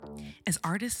As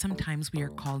artists, sometimes we are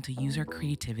called to use our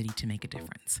creativity to make a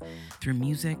difference through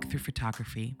music, through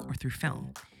photography, or through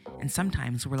film. And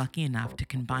sometimes we're lucky enough to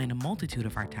combine a multitude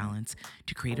of our talents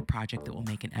to create a project that will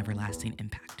make an everlasting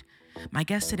impact. My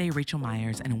guest today, Rachel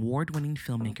Myers, an award winning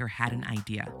filmmaker, had an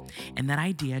idea, and that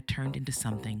idea turned into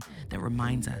something that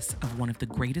reminds us of one of the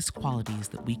greatest qualities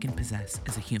that we can possess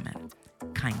as a human: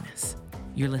 kindness.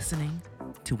 You're listening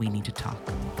to We Need to Talk.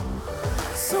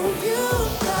 So you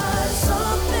got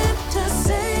something to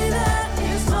say that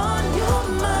is on your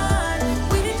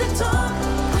mind. We need to talk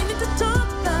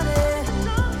about it.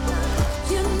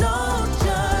 You know,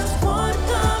 just one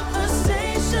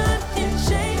conversation can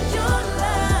change your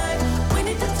life. We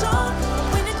need to talk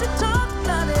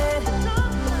about it.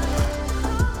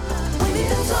 We need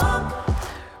to talk.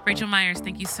 Rachel Myers,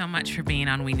 thank you so much for being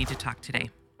on We Need to Talk today.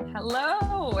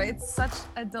 Hello, it's such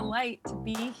a delight to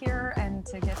be here and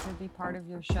to get to be part of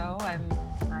your show. I'm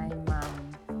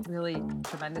really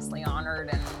tremendously honored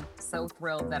and so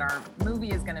thrilled that our movie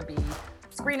is going to be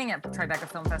screening at Tribeca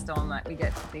Film Festival and that we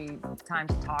get the time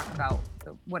to talk about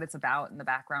what it's about and the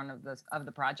background of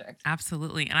the project.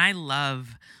 Absolutely. And I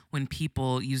love when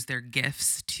people use their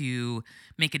gifts to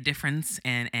make a difference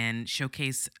and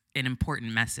showcase an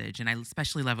important message. And I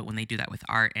especially love it when they do that with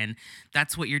art. And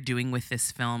that's what you're doing with this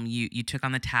film. You took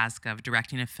on the task of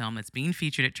directing a film that's being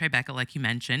featured at Tribeca, like you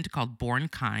mentioned, called Born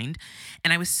Kind.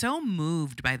 And I was so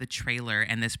moved by the trailer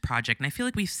and this project. And I feel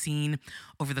like we've seen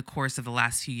over the course of the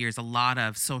last few years a lot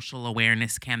of social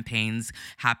awareness campaigns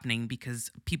happening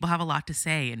because people have a lot to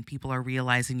say and people are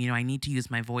realizing, I need to use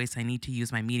my voice, I need to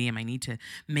use my medium, I need to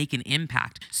make an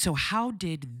impact. So how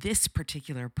did this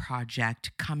particular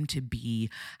project come to be?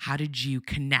 How did you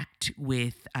connect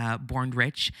with Born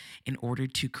Rich in order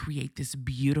to create this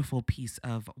beautiful piece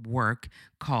of work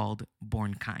called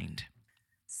Born Kind?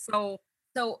 So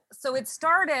it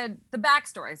started, the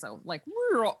backstory. So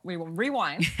we will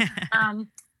rewind.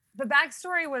 The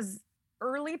backstory was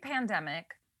early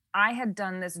pandemic. I had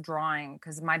done this drawing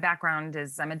because my background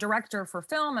is I'm a director for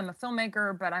film, I'm a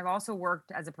filmmaker, but I've also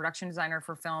worked as a production designer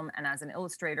for film and as an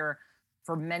illustrator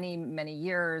for many, many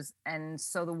years. And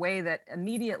so the way that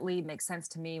immediately makes sense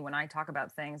to me when I talk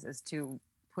about things is to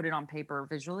put it on paper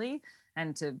visually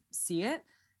and to see it.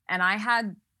 And I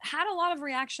had a lot of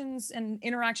reactions and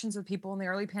interactions with people in the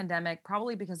early pandemic,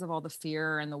 probably because of all the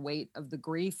fear and the weight of the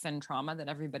grief and trauma that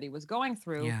everybody was going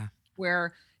through, Yeah.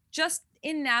 where just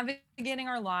in navigating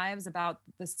our lives about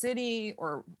the city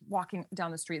or walking down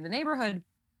the street in the neighborhood,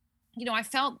 I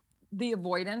felt the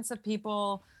avoidance of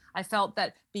people. I felt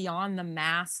that beyond the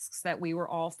masks that we were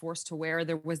all forced to wear,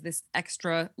 there was this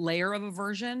extra layer of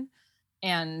aversion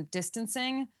and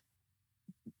distancing,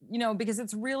 because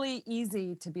it's really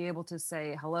easy to be able to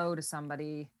say hello to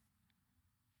somebody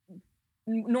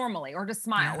normally or to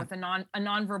smile with a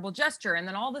nonverbal gesture. And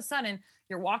then all of a sudden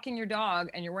you're walking your dog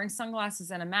and you're wearing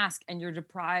sunglasses and a mask and you're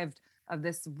deprived of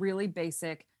this really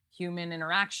basic human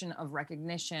interaction of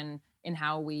recognition in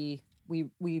how we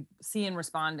see and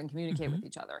respond and communicate with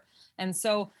each other. And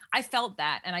so I felt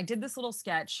that, and I did this little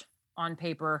sketch on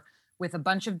paper with a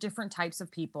bunch of different types of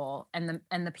people, and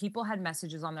the people had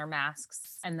messages on their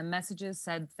masks, and the messages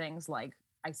said things like,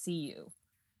 "I see you,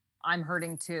 I'm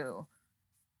hurting too,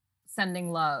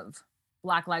 sending love,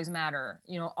 Black Lives Matter,"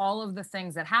 all of the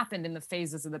things that happened in the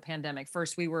phases of the pandemic.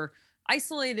 First, we were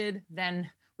isolated, then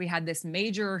we had this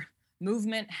major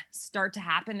movement start to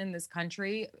happen in this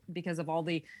country because of all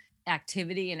the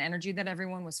activity and energy that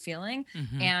everyone was feeling.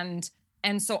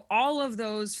 And so all of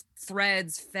those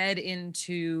threads fed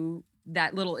into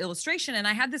that little illustration. And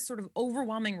I had this sort of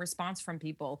overwhelming response from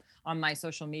people on my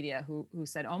social media who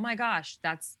said, "Oh my gosh,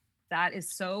 that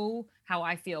is so how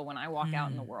I feel when I walk out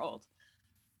in the world."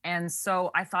 And so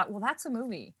I thought, well, that's a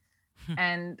movie.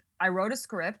 And I wrote a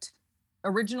script.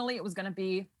 Originally, it was going to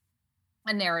be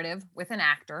a narrative with an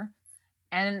actor.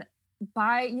 And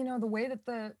by, the way that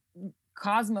the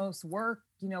cosmos work,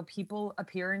 people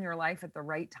appear in your life at the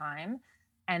right time.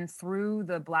 And through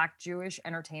the Black Jewish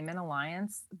Entertainment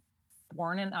Alliance,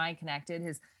 Born and I connected.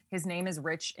 His name is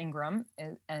Rich Ingram,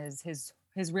 as his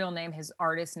real name. His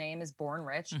artist name is Born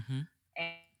Rich,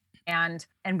 and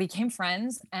became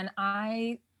friends. And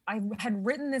I had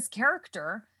written this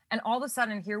character, and all of a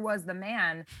sudden, here was the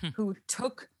man who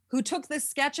took this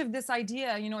sketch of this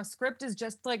idea. A script is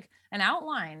just like an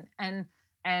outline,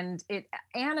 and it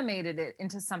animated it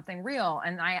into something real.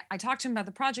 And I talked to him about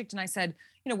the project, and I said,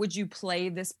 would you play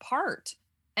this part?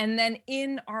 And then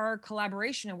in our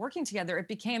collaboration and working together, it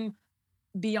became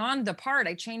beyond the part.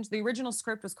 I changed, the original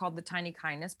script was called The Tiny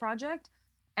Kindness Project,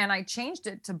 and I changed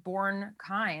it to Born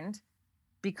Kind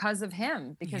because of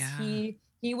him, because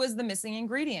he was the missing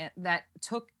ingredient that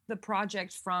took the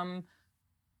project from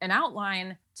an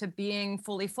outline to being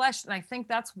fully fleshed. And I think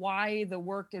that's why the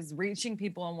work is reaching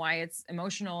people and why it's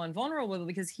emotional and vulnerable,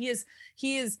 because he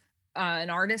is an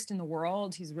artist in the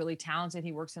world. He's really talented.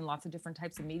 He works in lots of different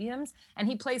types of mediums, and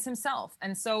he plays himself.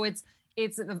 And so it's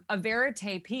a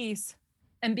verite piece,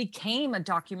 and became a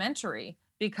documentary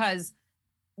because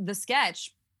the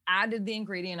sketch added the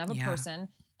ingredient of a Yeah. person,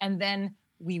 and then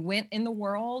we went in the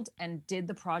world and did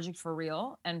the project for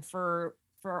real. And for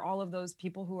all of those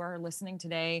people who are listening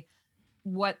today,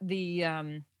 what the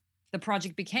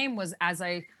project became was, as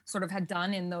I sort of had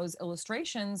done in those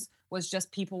illustrations, was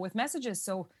just people with messages.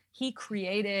 So he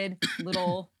created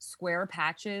little square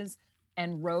patches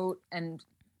and wrote and,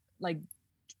 like,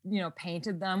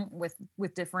 painted them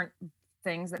with different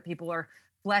things that people are,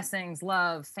 blessings,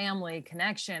 love, family,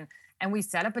 connection. And we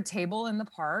set up a table in the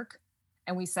park,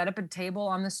 and we set up a table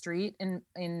on the street in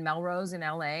Melrose in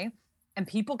LA, and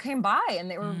people came by,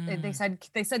 and they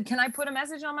Mm. said, "Can I put a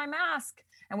message on my mask?"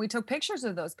 And we took pictures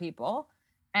of those people,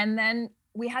 and then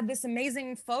we had this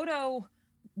amazing photo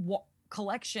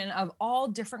collection of all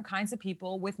different kinds of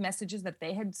people with messages that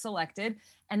they had selected,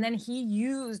 and then he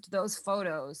used those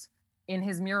photos in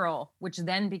his mural, which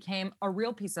then became a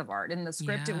real piece of art. In the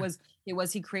script, Yeah. it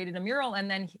was he created a mural, and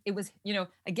then it was,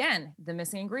 again, the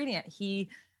missing ingredient. He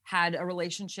had a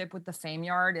relationship with the Fame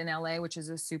Yard in LA, which is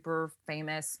a super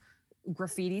famous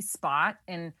graffiti spot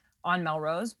in on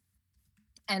Melrose,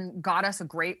 and got us a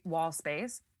great wall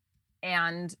space.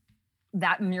 And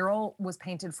that mural was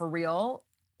painted for real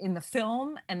in the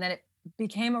film, and then it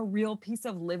became a real piece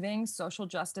of living social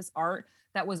justice art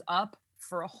that was up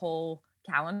for a whole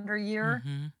calendar year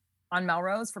Mm-hmm. on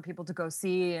Melrose for people to go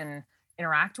see and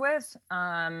interact with.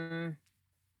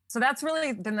 So that's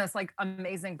really been this, like,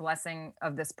 amazing blessing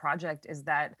of this project, is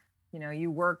that, you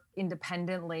work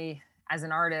independently as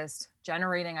an artist,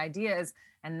 generating ideas,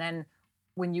 and then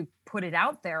when you put it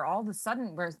out there, all of a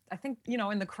sudden, whereas I think,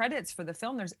 in the credits for the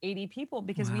film, there's 80 people,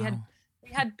 because Wow. we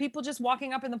had people just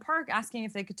walking up in the park asking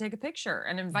if they could take a picture,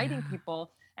 and inviting Yeah.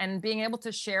 people, and being able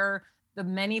to share the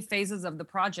many phases of the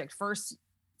project, first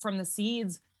from the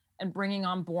seeds and bringing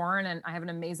on Born. And I have an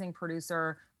amazing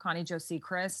producer, Connie Jo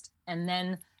Seacrest, and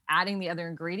then adding the other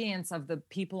ingredients of the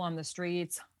people on the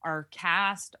streets, our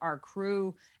cast, our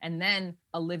crew, and then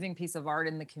a living piece of art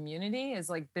in the community, has,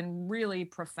 like, been really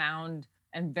profound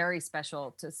and very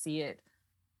special to see it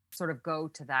sort of go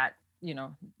to that,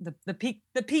 the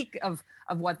peak of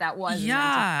what that was. And then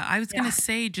Yeah, I was gonna yeah.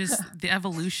 say just the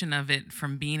evolution of it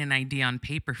from being an idea on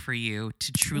paper for you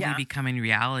to truly Yeah. becoming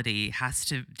reality has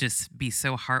to just be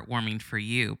so heartwarming for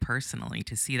you personally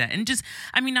to see that. And just,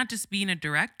 I mean, not just being a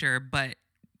director, but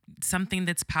something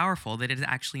that's powerful, that is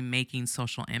actually making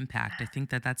social impact. I think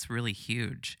that that's really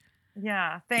huge.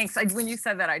 Yeah, thanks. When you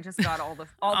said that, I just got all the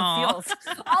Aw. feels,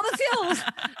 all the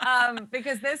feels,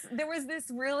 because there was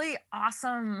this really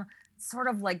awesome sort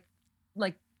of, like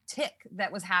tick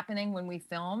that was happening when we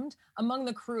filmed among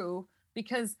the crew,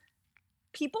 because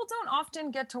people don't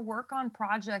often get to work on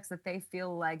projects that they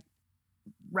feel like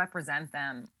represent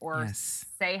them or Yes.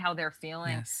 say how they're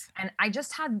feeling. Yes. And I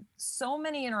just had so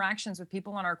many interactions with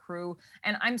people on our crew.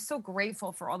 And I'm so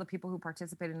grateful for all the people who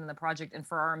participated in the project, and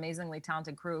for our amazingly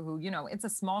talented crew who, it's a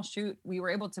small shoot. We were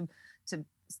able to,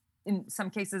 in some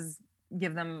cases,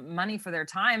 give them money for their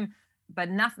time, but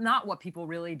not what people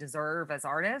really deserve as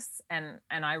artists. And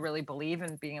I really believe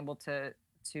in being able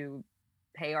to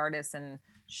pay artists and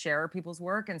share people's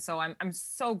work. And so I'm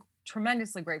so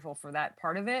tremendously grateful for that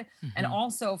part of it, and Mhm.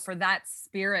 also for that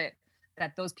spirit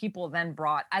that those people then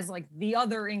brought as, like, the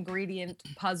other ingredient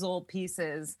puzzle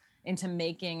pieces into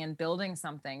making and building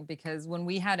something. Because when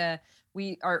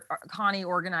Connie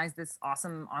organized this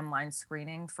awesome online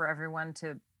screening for everyone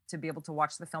to be able to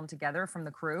watch the film together from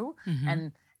the crew,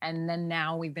 Mhm. and then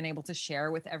now we've been able to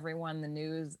share with everyone the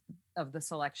news of the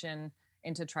selection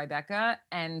into Tribeca,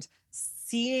 and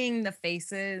seeing the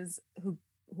faces who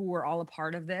were all a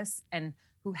part of this and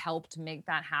who helped make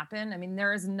that happen. I mean,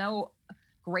 there is no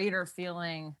greater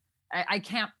feeling. I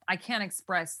can't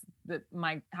express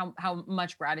how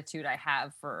much gratitude I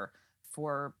have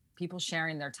for people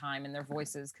sharing their time and their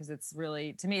voices, because it's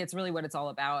really, to me, it's really what it's all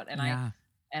about. Yeah.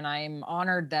 And I'm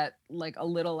honored that, like, a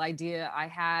little idea I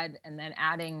had, and then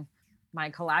adding my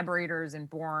collaborators in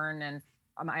Born, and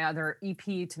my other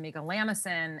EP, Tamika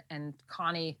Lamison, and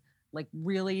Connie, like,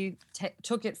 really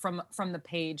took it from the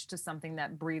page to something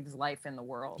that breathes life in the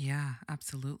world. Yeah,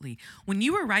 absolutely. When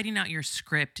you were writing out your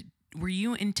script, were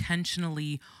you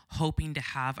intentionally hoping to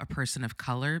have a person of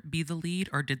color be the lead,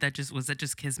 or was that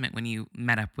just kismet when you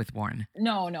met up with Warren?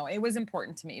 No, no, it was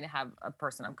important to me to have a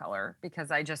person of color,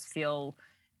 because I just feel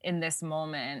in this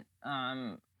moment,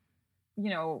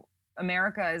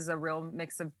 America is a real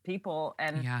mix of people,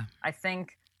 and Yeah. I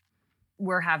think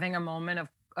we're having a moment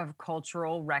of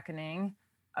cultural reckoning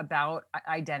about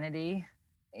identity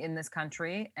in this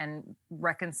country and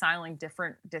reconciling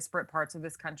different disparate parts of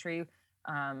this country,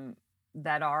 um,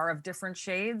 that are of different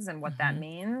shades, and what that Hmm.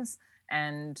 means,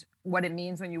 and what it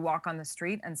means when you walk on the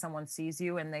street and someone sees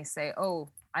you and they say, oh,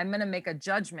 I'm going to make a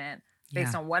judgment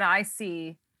based Yeah. on what I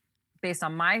see, based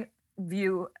on my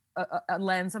view, a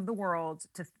lens of the world,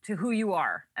 to who you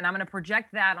are, and I'm going to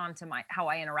project that onto my how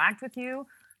I interact with you,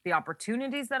 the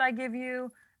opportunities that I give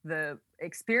you, the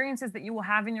experiences that you will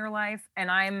have in your life, and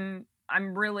I'm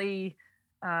really,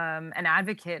 an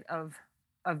advocate of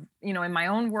in my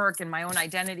own work and my own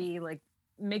identity, like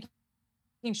making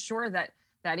sure that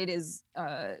it is,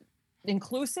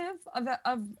 inclusive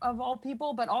of all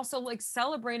people, but also like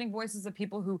celebrating voices of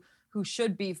people who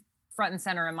should be front and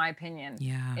center, in my opinion,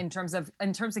 Yeah. in terms of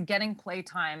getting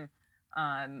playtime,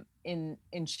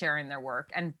 in sharing their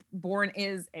work. And Born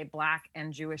is a Black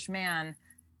and Jewish man.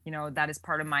 That is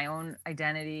part of my own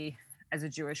identity as a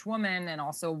Jewish woman, and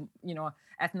also,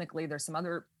 ethnically, there's some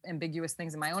other ambiguous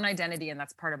things in my own identity, and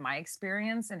that's part of my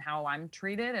experience and how I'm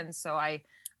treated. And so I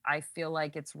feel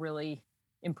like it's really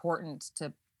important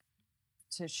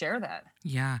to share that.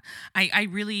 Yeah, I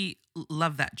really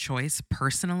love that choice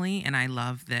personally, and I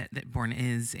love that Bourne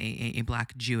is a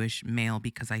Black Jewish male,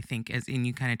 because I think, as and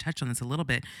you kind of touched on this a little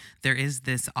bit, there is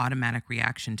this automatic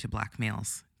reaction to Black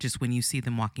males just when you see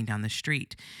them walking down the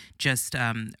street, just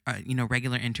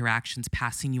regular interactions,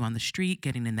 passing you on the street,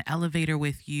 getting in the elevator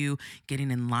with you, getting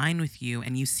in line with you,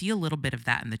 and you see a little bit of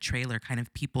that in the trailer, kind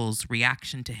of people's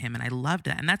reaction to him, and I loved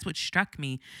it, and that's what struck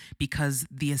me, because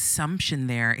the assumption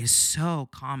there is so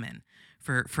common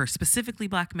for specifically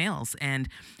Black males. And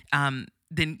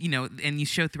then and you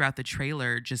show throughout the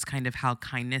trailer just kind of how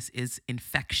kindness is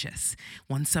infectious.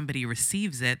 Once somebody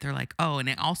receives it, they're like, oh, and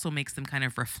it also makes them kind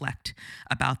of reflect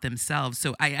about themselves.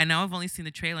 So I know I've only seen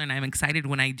the trailer, and I'm excited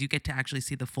when I do get to actually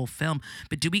see the full film,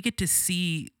 but do we get to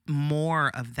see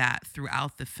more of that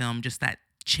throughout the film, just that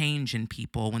change in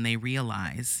people when they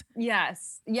realize?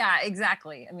 Yes. Yeah,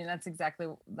 exactly. I mean, that's exactly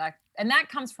that. And that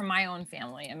comes from my own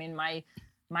family. I mean, my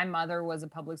mother was a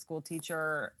public school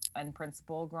teacher and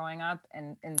principal growing up,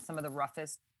 and in some of the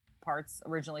roughest parts.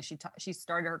 Originally, she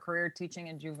started her career teaching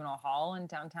in juvenile hall in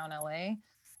downtown LA,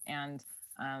 and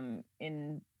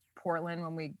in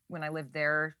Portland, when I lived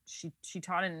there, she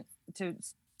taught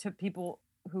to people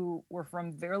who were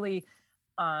from very,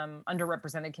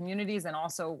 underrepresented communities, and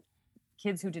also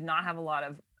kids who did not have a lot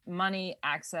of money,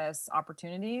 access,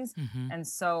 opportunities. Hmm. And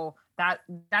so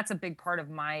that's a big part of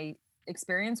my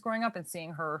experience growing up, and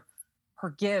seeing her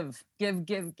give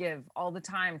all the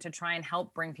time to try and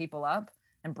help bring people up,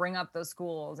 and bring up those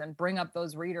schools, and bring up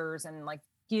those readers, and like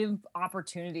give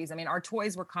opportunities. I mean, our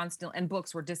toys were constant and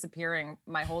books were disappearing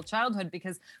my whole childhood,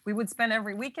 because we would spend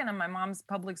every weekend in my mom's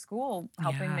public school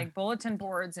helping Yeah. make bulletin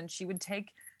boards, and she would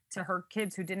take to her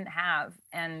kids who didn't have.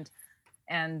 And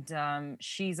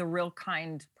she's a real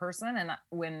kind person. And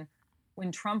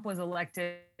when Trump was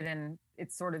elected, and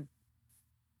it sort of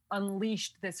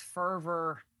unleashed this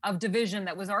fervor of division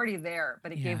that was already there,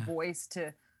 but it gave Yeah. voice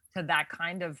to that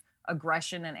kind of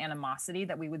aggression and animosity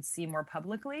that we would see more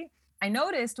publicly. I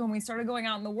noticed when we started going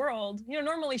out in the world,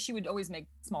 normally she would always make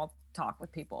small talk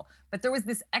with people, but there was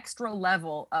this extra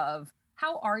level of,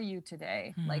 how are you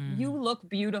today? Like, you Hmm. look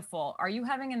beautiful. Are you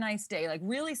having a nice day? Like,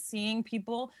 really seeing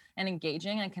people and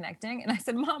engaging and connecting. And I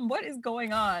said, Mom, what is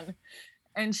going on?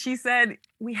 And she said,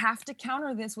 we have to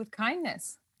counter this with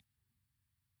kindness.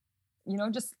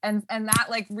 Just, and that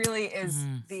like really is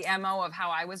Hmm. the MO of how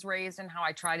I was raised and how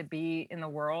I try to be in the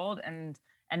world. And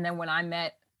then when I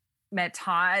met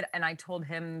Todd and I told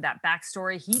him that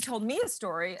backstory, he told me a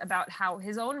story about how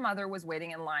his own mother was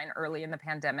waiting in line early in the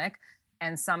pandemic,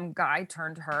 and some guy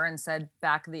turned to her and said,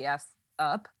 back the F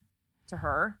up, to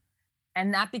her.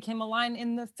 And that became a line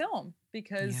in the film,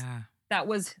 because Yeah.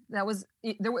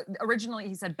 originally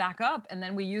he said back up, and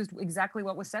then we used exactly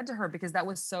what was said to her, because that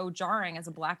was so jarring as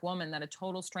a Black woman, that a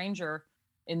total stranger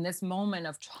in this moment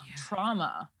of Yeah.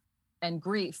 trauma and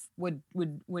grief would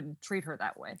treat her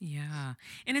that way. Yeah.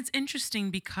 And it's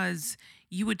interesting because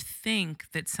you would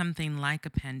think that something like a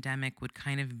pandemic would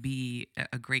kind of be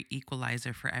a great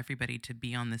equalizer for everybody to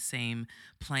be on the same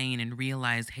plane and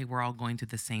realize, hey, we're all going through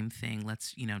the same thing.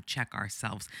 Let's, check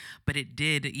ourselves. But it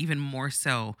did even more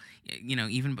so,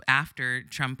 even after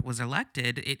Trump was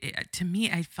elected, to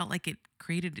me, I felt like it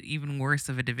created even worse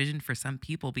of a division for some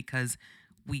people, because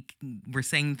were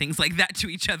saying things like that to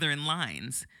each other in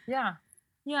lines. Yeah.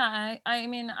 Yeah. I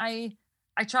mean, I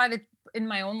try to, in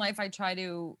my own life, I try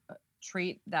to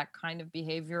treat that kind of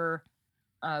behavior.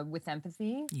 with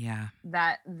empathy, Yeah.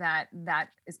 that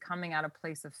is coming out of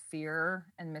place of fear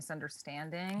and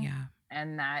misunderstanding, Yeah.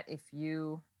 and that if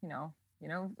if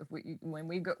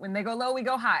when they go low, we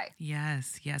go high.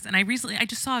 Yes, yes. And I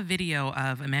just saw a video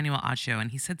of Emmanuel Acho, and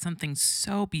he said something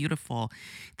so beautiful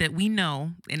that we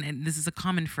know, and this is a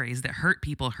common phrase, that hurt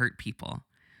people.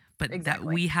 But that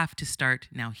Exactly. we have to start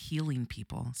now healing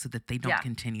people so that they don't Yeah.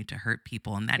 continue to hurt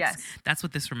people. And Yes. that's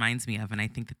what this reminds me of. And I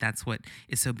think that that's what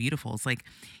is so beautiful. It's like,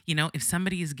 you know, if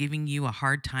somebody is giving you a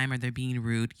hard time or they're being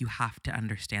rude, you have to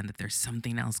understand that there's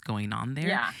something else going on there.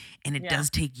 Yeah. And it Yeah.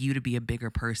 does take you to be a bigger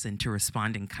person to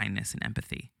respond in kindness and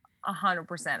empathy.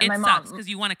 100%. And It my sucks mom, because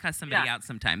you want to cuss somebody yeah. out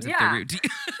sometimes if they're Yeah. rude to you.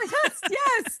 Yes,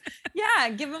 yes. Yeah,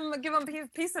 give them a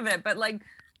piece of it. But like,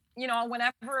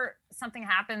 whenever something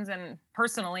happens and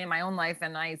personally in my own life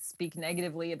and I speak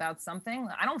negatively about something,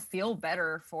 I don't feel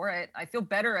better for it. I feel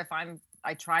better if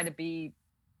I try to be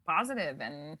positive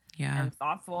Yeah. and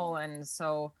thoughtful. And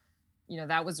so,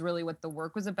 that was really what the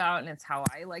work was about. And it's how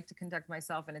I like to conduct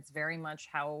myself. And it's very much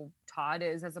how Todd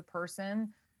is as a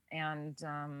person. And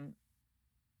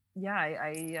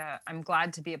yeah, I'm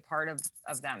glad to be a part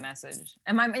of that message.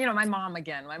 And my mom,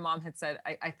 again, my mom had said,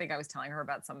 I think I was telling her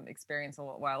about some experience a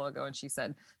little while ago, and she's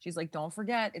like, don't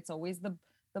forget, it's always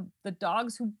the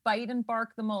dogs who bite and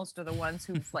bark the most are the ones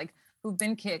who've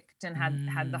been kicked and had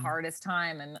the Mm, hardest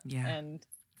time. yeah.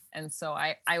 And so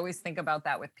I always think about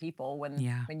that with people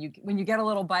Yeah. when you get a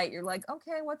little bite, you're like,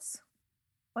 okay, what's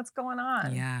going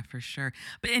on? Yeah, for sure.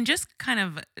 But and just kind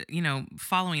of,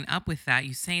 following up with that,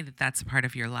 you say that that's a part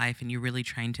of your life and you're really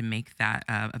trying to make that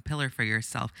a pillar for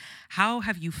yourself. How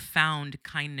have you found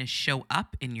kindness show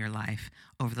up in your life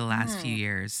over the last few Hmm.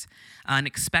 years?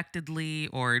 Unexpectedly,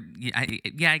 or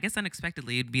I guess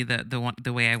unexpectedly would be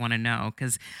the way I want to know,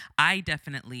 because I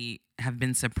definitely have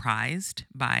been surprised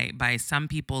by some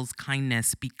people's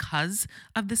kindness because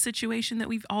of the situation that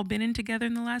we've all been in together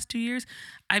in the last 2 years.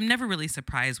 I'm never really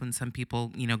surprised when some people,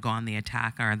 go on the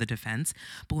attack or the defense.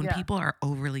 But when Yeah. people are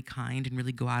overly kind and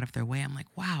really go out of their way, I'm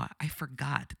like, wow, I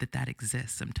forgot that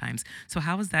exists sometimes. So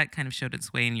how has that kind of showed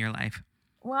its way in your life?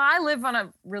 Well, I live on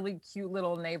a really cute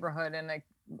little neighborhood in a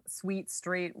sweet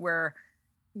street where,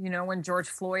 when George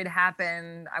Floyd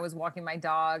happened, I was walking my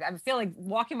dog. I feel like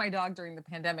walking my dog during the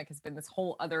pandemic has been this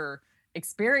whole other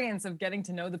experience of getting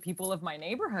to know the people of my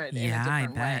neighborhood in a Yeah, I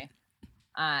different bet. way.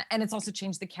 And it's also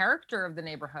changed the character of the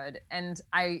neighborhood. And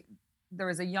there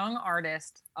was a young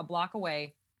artist a block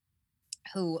away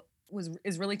who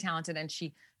is really talented, and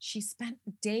she spent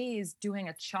days doing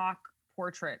a chalk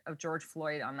portrait of George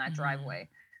Floyd on that Mm, driveway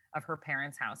of her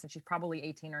parents' house, and she's probably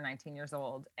 18 or 19 years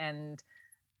old, and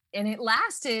it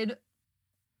lasted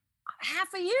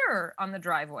half a year on the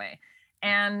driveway.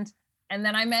 And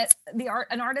then I met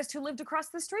an artist who lived across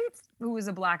the street who was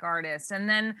a black artist. And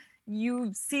then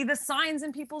you see the signs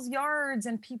in people's yards,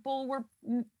 and people were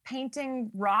painting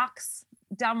rocks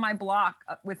down my block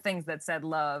with things that said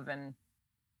love and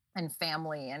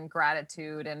family and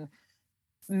gratitude, and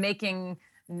making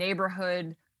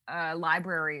neighborhood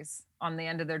libraries on the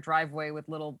end of their driveway with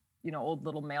old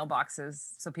little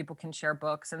mailboxes so people can share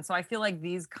books. And so I feel like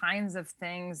these kinds of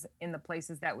things in the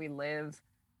places that we live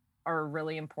are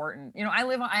really important. I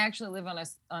actually live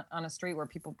on a street where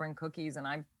people bring cookies, and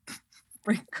I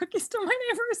bring cookies to my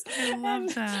I neighbors. love And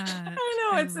that. I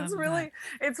know I it's love that.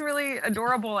 really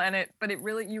adorable, but it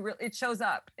really it shows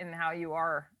up in how you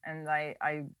are, and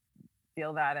I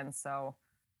feel that. And so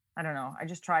I don't know. I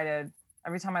just try to,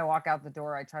 every time I walk out the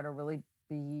door, I try to really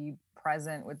be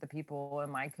present with the people in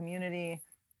my community.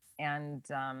 And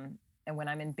when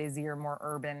I'm in busier, more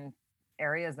urban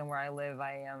areas than where I live,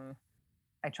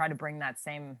 I try to bring that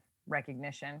same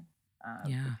recognition,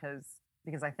 Yeah.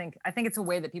 because I think it's a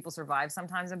way that people survive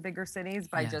sometimes in bigger cities,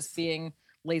 by just Yes. being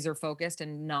laser focused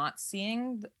and not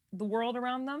seeing the world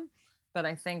around them. But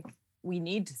I think we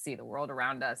need to see the world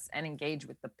around us and engage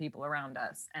with the people around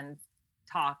us and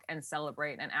talk and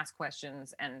celebrate and ask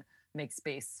questions and make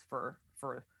space for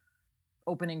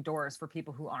opening doors for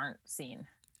people who aren't seen.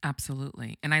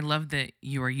 Absolutely. And I love that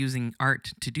you are using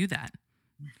art to do that.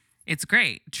 It's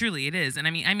great. Truly, it is. And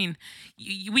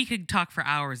we could talk for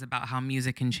hours about how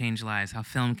music can change lives, how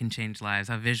film can change lives,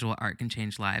 how visual art can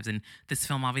change lives. And this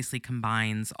film obviously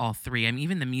combines all three. I mean,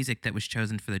 even the music that was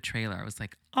chosen for the trailer, I was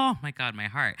like, oh my God, my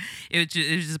heart. It was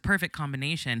just a perfect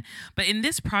combination. But in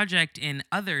this project and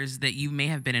others that you may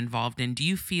have been involved in, do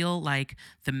you feel like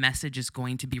the message is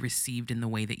going to be received in the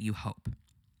way that you hope?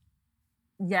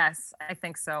 Yes, I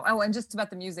think so. Oh, and just about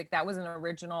the music, that was an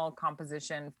original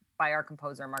composition by our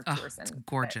composer Mark Oh, it's Pearson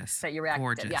gorgeous. that you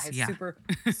reacted to. Yeah, Gorgeous.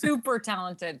 he's Yeah. super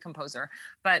talented composer.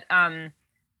 But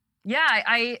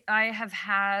yeah, I have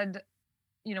had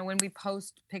when we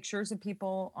post pictures of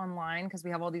people online, because we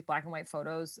have all these black and white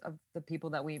photos of the people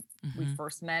that we Hmm.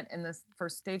 first met in this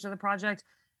first stage of the project,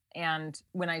 and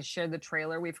when I shared the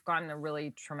trailer, we've gotten a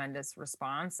really tremendous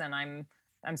response, and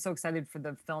I'm so excited for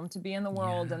the film to be in the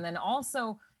world. Yeah. And then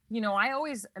also, I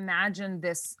always imagined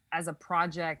this as a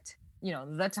project,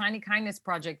 the Tiny Kindness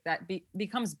project that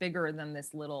becomes bigger than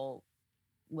this little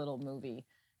movie.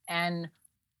 And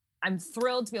I'm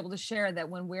thrilled to be able to share that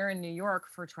when we're in New York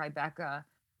for Tribeca,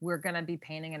 we're going to be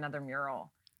painting another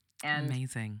mural. And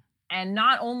Amazing. and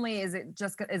not only is it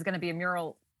just is going to be a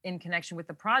mural in connection with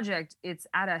the project, it's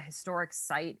at a historic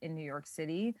site in New York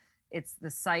City. It's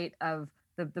the site of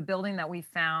the building that we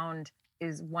found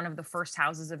is one of the first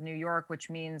houses of New York, which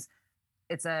means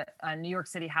it's a New York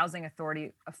City Housing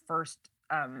Authority, a first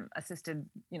assisted,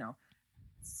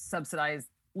 subsidized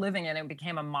living, and it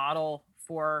became a model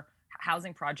for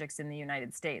housing projects in the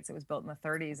United States. It was built in the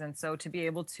 30s, and so to be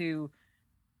able to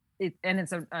and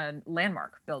it's a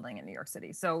landmark building in New York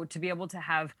City. So to be able to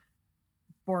have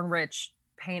Born Rich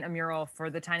paint a mural for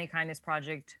the Tiny Kindness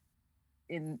Project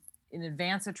in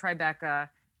advance of Tribeca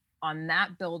on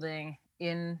that building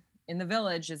in the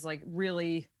village is like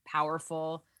really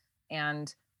powerful.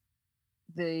 And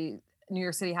the New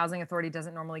York City Housing Authority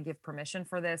doesn't normally give permission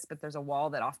for this, but there's a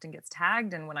wall that often gets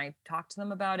tagged. And when I talked to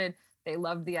them about it, they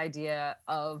loved the idea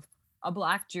of a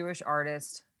Black Jewish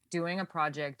artist doing a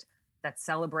project that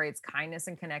celebrates kindness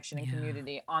and connection and Yeah.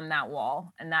 community on that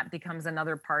wall. And that becomes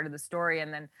another part of the story.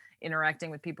 And then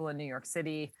interacting with people in New York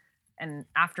City. And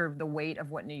after the weight of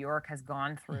what New York has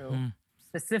gone through, Hmm.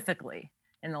 specifically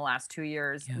in the last 2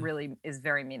 years, Yeah. really is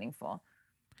very meaningful.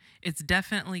 It's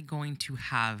definitely going to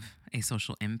have a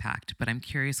social impact, but I'm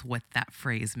curious what that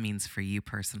phrase means for you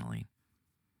personally.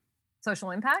 Social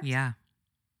impact? Yeah.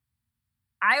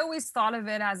 I always thought of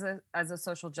it as a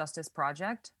social justice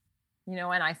project,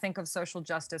 and I think of social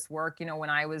justice work, when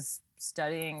I was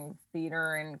studying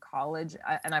theater in college,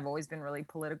 and I've always been really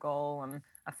political and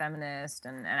a feminist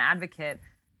and an advocate.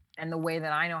 And the way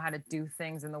that I know how to do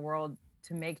things in the world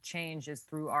to make change is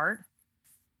through art.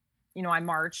 I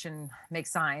march and make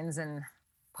signs and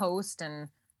post and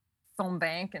phone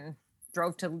bank and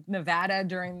drove to Nevada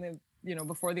during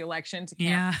before the election to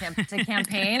Yeah. to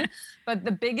campaign. But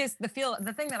the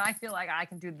thing that I feel like I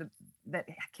can do that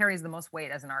carries the most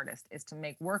weight as an artist is to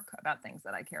make work about things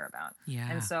that I care about. Yeah.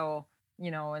 And so,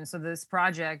 this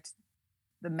project,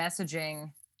 the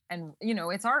messaging, and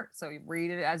it's art, so you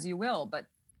read it as you will, but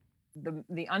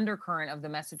the undercurrent of the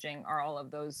messaging are all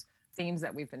of those themes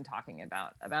that we've been talking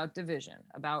about division,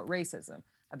 about racism,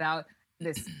 about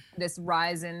this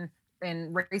rise in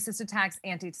racist attacks,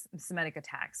 anti-Semitic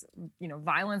attacks,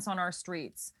 violence on our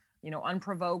streets,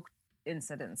 unprovoked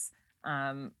incidents,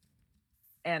 and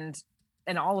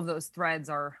all of those threads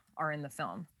are in the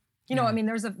film. Yeah. I mean,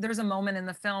 there's a moment in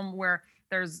the film where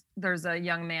there's a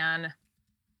young man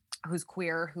who's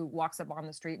queer who walks up on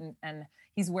the street and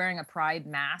he's wearing a pride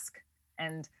mask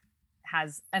and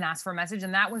asks for a message,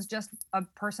 and that was just a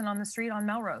person on the street on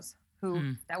Melrose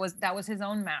who that was his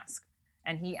own mask,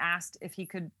 and he asked if he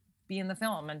could be in the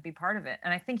film and be part of it.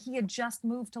 And I think he had just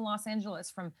moved to Los Angeles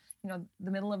from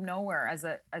the middle of nowhere as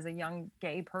a young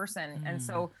gay person. And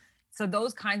so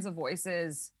those kinds of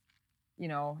voices,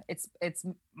 it's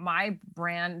my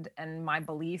brand and my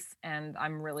belief, and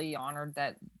I'm really honored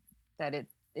that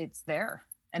it's there,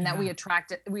 and that we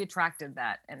attracted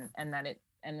that, and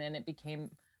then it became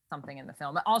something in the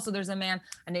film. But also there's a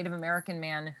Native American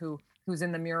man who's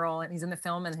in the mural, and he's in the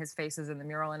film, and his face is in the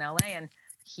mural in LA, and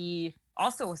he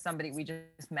also was somebody we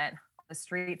just met on the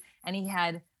street, and he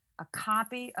had a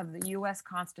copy of the US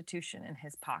Constitution in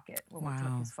his pocket when we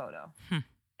took his photo.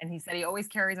 And he said he always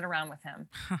carries it around with him.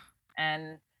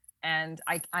 And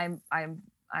I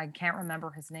can't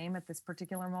remember his name at this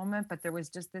particular moment, but there was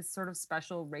just this sort of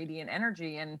special radiant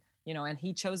energy, and and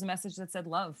he chose a message that said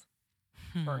love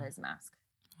for his mask.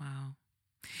 Wow.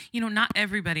 Not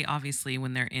everybody, obviously,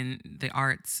 when they're in the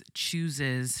arts,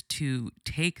 chooses to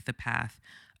take the path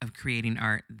of creating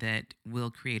art that will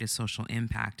create a social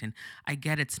impact. And I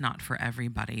get it's not for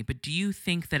everybody, but do you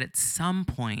think that at some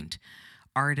point,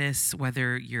 artists,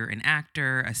 whether you're an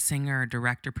actor, a singer,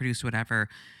 director, producer, whatever,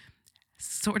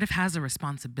 sort of has a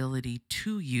responsibility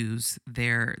to use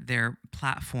their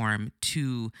platform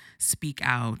to speak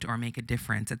out or make a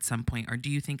difference at some point? Or do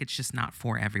you think it's just not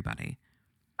for everybody?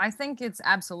 I think it's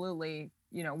absolutely,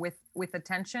 with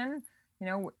attention,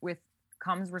 with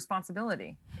comes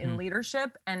responsibility in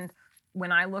leadership. And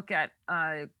when I look at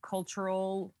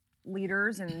cultural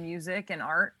leaders in music and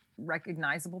art,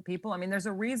 recognizable people, I mean, there's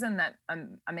a reason that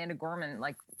Amanda Gorman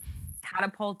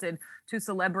catapulted to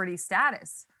celebrity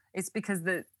status. It's because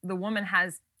the woman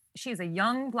she's a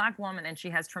young Black woman, and she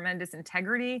has tremendous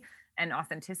integrity and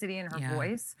authenticity in her Yeah.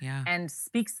 voice, Yeah. and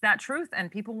speaks that truth, and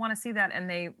people want to see that, and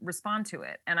they respond to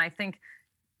it. And I think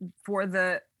for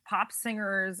the pop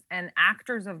singers and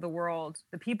actors of the world,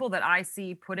 the people that I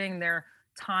see putting their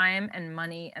time and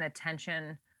money and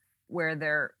attention where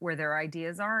their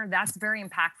ideas are, that's very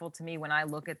impactful to me when I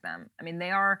look at them. I mean,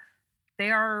 they are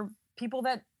people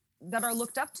that are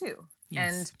looked up to.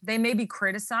 Yes. And they may be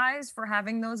criticized for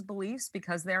having those beliefs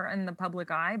because they're in the public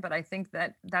eye, but I think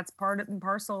that that's part and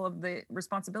parcel of the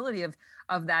responsibility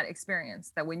of that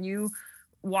experience. That when you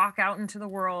walk out into the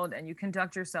world and you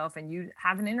conduct yourself and you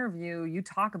have an interview, you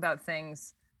talk about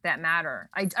things that matter.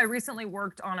 I recently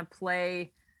worked on a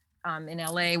play in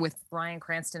LA with Bryan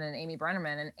Cranston and Amy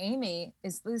Brenneman, and Amy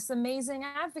is this amazing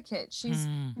advocate. She's,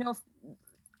 Mm. you know,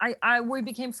 we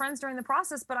became friends during the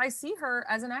process, but I see her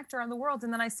as an actor on the world,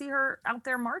 and then I see her out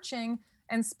there marching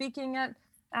and speaking at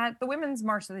the women's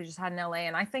march that they just had in LA,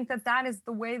 and I think that that is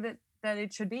the way that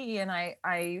it should be, and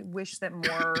I wish that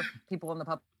more people in the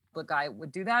public eye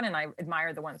would do that, and I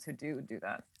admire the ones who do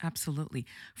that. Absolutely.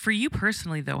 For you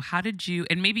personally, though, how did you,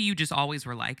 and maybe you just always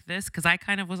were like this, because I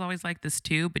kind of was always like this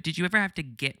too, but did you ever have to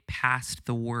get past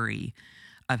the worry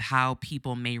of how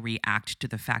people may react to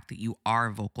the fact that you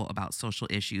are vocal about social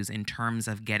issues in terms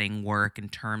of getting work, in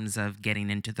terms of getting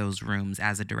into those rooms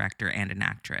as a director and an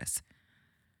actress?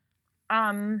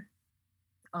 Um,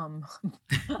 um,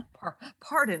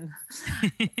 pardon,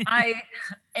 I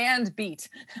and beat.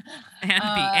 And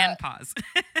be and pause.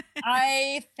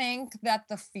 I think that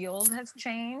the field has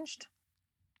changed,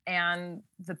 and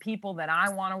the people that I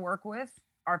want to work with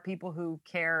are people who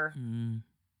care Mm,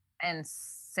 and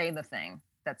say the thing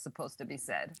that's supposed to be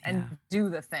said, Yeah. and do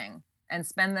the thing, and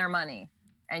spend their money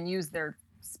and use their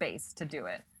space to do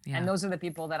it. yeah. And those are the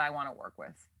people that I want to work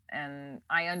with. And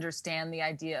I understand the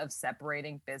idea of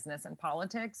separating business and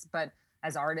politics, but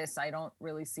as artists, I don't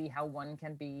really see how one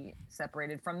can be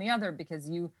separated from the other, because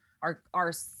you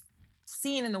are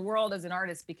seen in the world as an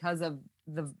artist because of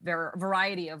the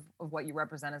variety of what you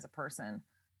represent as a person.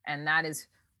 And that is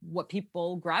what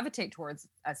people gravitate towards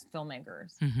as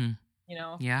filmmakers. hmm You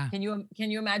know, Yeah. can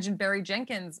you imagine Barry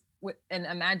Jenkins and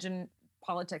imagine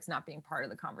politics not being part of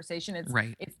the conversation?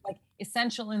 Right. It's like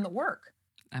essential in the work.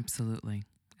 Absolutely.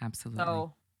 Absolutely.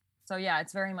 So yeah,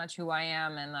 it's very much who I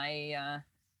am, and I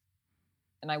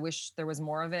wish there was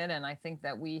more of it. And I think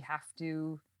that we have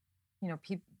to, you know,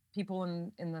 people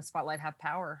in the spotlight have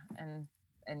power,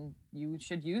 and you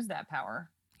should use that power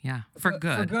Yeah. For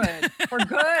good. for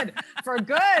good, for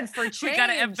change. We got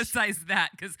to emphasize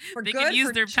that, because For they good, can use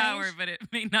for their power, change. but it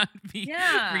may not be.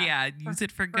 Yeah. Use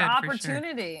it for for good. For sure.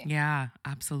 opportunity. Yeah,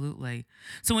 absolutely.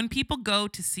 So when people go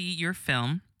to see your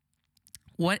film,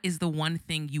 what is the one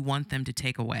thing you want them to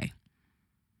take away?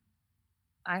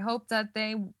 I hope that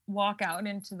they walk out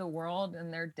into the world in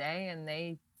their day, and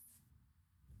they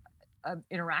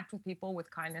interact with people with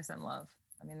kindness and love.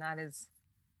 I mean, that is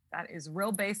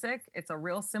real basic. It's a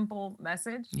real simple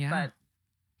message, Yeah.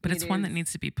 But it's one that is-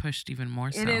 needs to be pushed even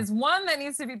more so. it is one that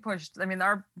needs to be pushed. I mean,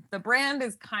 the brand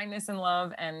is kindness and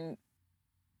love, and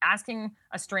asking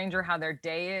a stranger how their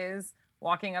day is,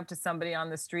 walking up to somebody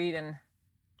on the street and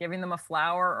giving them a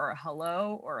flower or a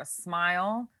hello or a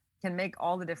smile can make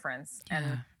all the difference. Yeah.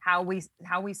 And how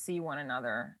we see one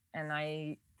another. And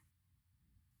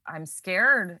I'm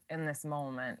scared in this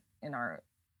moment in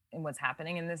what's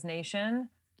happening in this nation.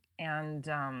 And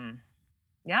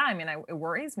yeah, I mean, it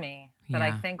worries me, but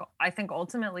Yeah. I think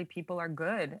ultimately people are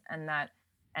good, and that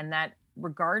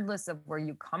regardless of where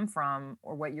you come from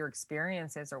or what your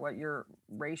experience is or what your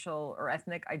racial or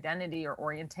ethnic identity or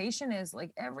orientation is,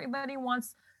 like, everybody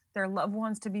wants their loved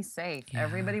ones to be safe. Yeah.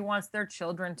 Everybody wants their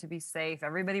children to be safe.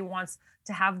 Everybody wants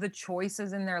to have the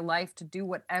choices in their life to do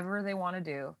whatever they want to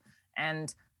do.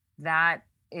 And that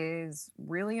is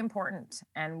really important.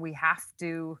 And we have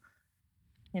to,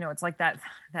 you know, it's like that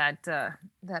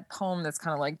poem that's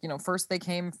kind of like, you know, first they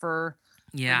came for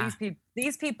Yeah.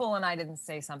 these people, and I didn't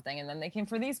say something, and then they came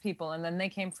for these people, and then they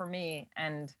came for me.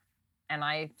 And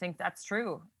I think that's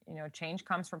true. You know, change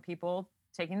comes from people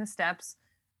taking the steps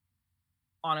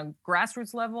on a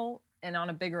grassroots level and on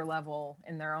a bigger level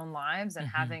in their own lives, and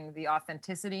Mhm. having the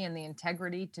authenticity and the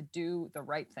integrity to do the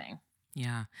right thing.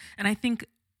 Yeah. And I think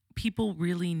people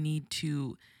really need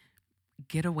to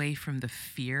get away from the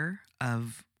fear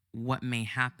of what may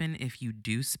happen if you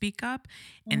do speak up,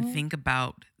 and Mhm. think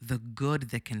about the good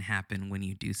that can happen when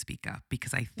you do speak up,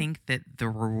 because I think that the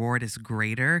reward is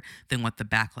greater than what the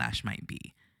backlash might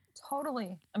be.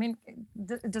 Totally. I mean,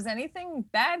 does anything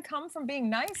bad come from being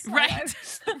nice? Right.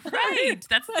 Right.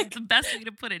 That's like the best way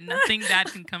to put it. Nothing bad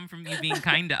can come from you being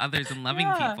kind to others and loving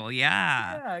people.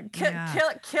 Yeah.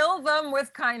 Kill them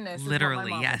with kindness.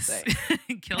 Literally, yes.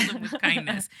 Kill them with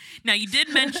kindness. Now, you did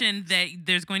mention that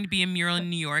there's going to be a mural in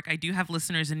New York. I do have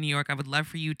listeners in New York. I would love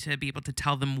for you to be able to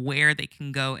tell them where they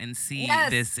can go and see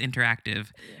this interactive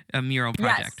mural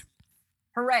project. Yes.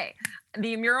 Hooray.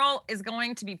 The mural is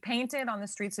going to be painted on the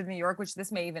streets of New York, which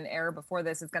this may even air before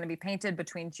this. It's going to be painted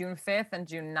between June 5th and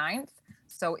June 9th.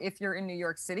 So if you're in New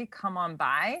York City, come on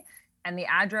by. And the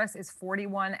address is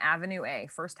 41 Avenue A,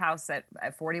 first house at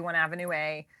 41 Avenue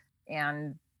A.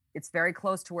 And it's very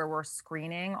close to where we're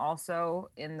screening also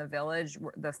in the Village.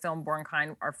 The film Born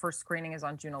Kind, our first screening is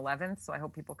on June 11th. So I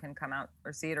hope people can come out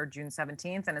or see it, or June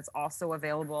 17th. And it's also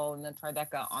available in the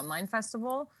Tribeca Online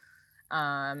Festival.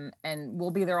 And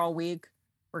we'll be there all week.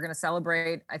 We're going to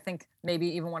celebrate. I think maybe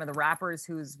even one of the rappers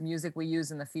whose music we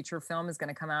use in the feature film is going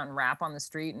to come out and rap on the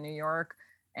street in New York.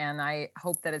 And I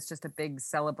hope that it's just a big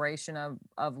celebration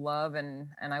of love. And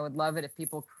I would love it if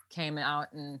people came out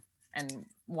and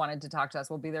wanted to talk to us.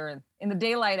 We'll be there in the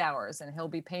daylight hours, and he'll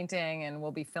be painting, and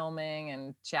we'll be filming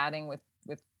and chatting with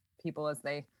people as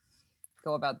they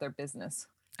go about their business.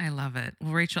 I love it.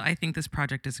 Well, Rachel, I think this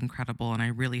project is incredible, and I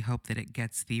really hope that it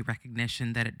gets the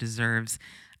recognition that it deserves.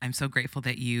 I'm so grateful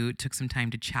that you took some time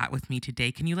to chat with me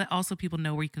today. Can you let also people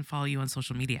know where you can follow you on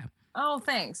social media? Oh,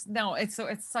 thanks. No, it's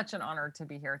such an honor to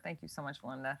be here. Thank you so much,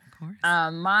 Melinda. Of course.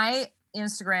 My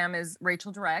Instagram is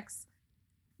Rachel Drex.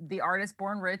 The artist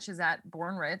Born Rich is at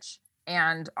Born Rich,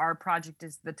 and our project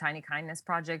is the Tiny Kindness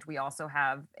Project. We also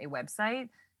have a website.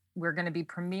 We're going to be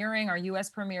premiering. Our U.S.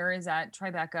 premiere is at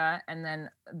Tribeca, and then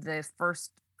the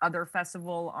first other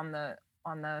festival on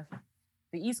the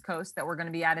East Coast that we're going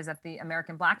to be at is at the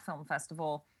American Black Film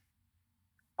Festival,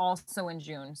 also in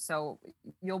June. So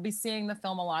you'll be seeing the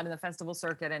film a lot in the festival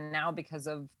circuit, and now because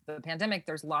of the pandemic,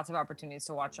 there's lots of opportunities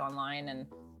to watch online,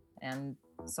 and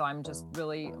so I'm just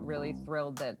really, really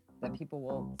thrilled that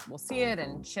people will see it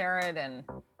and share it. And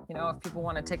if people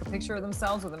want to take a picture of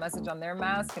themselves with a message on their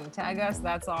mask and tag us,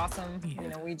 that's awesome.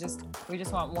 Yeah. We just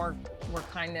want more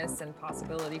kindness and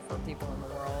possibility for people in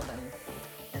the world,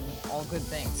 and all good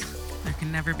things. There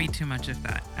can never be too much of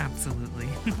that. Absolutely.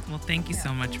 Well, thank you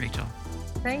so much, Rachel.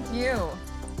 Thank you.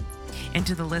 And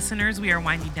to the listeners, we are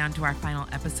winding down to our final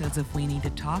episodes of We Need to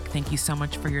Talk. Thank you so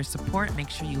much for your support. Make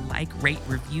sure you like, rate,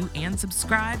 review, and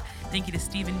subscribe. Thank you to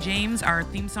Stephen James, our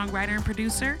theme song writer and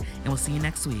producer, and we'll see you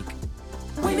next week.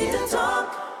 We need to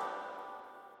talk.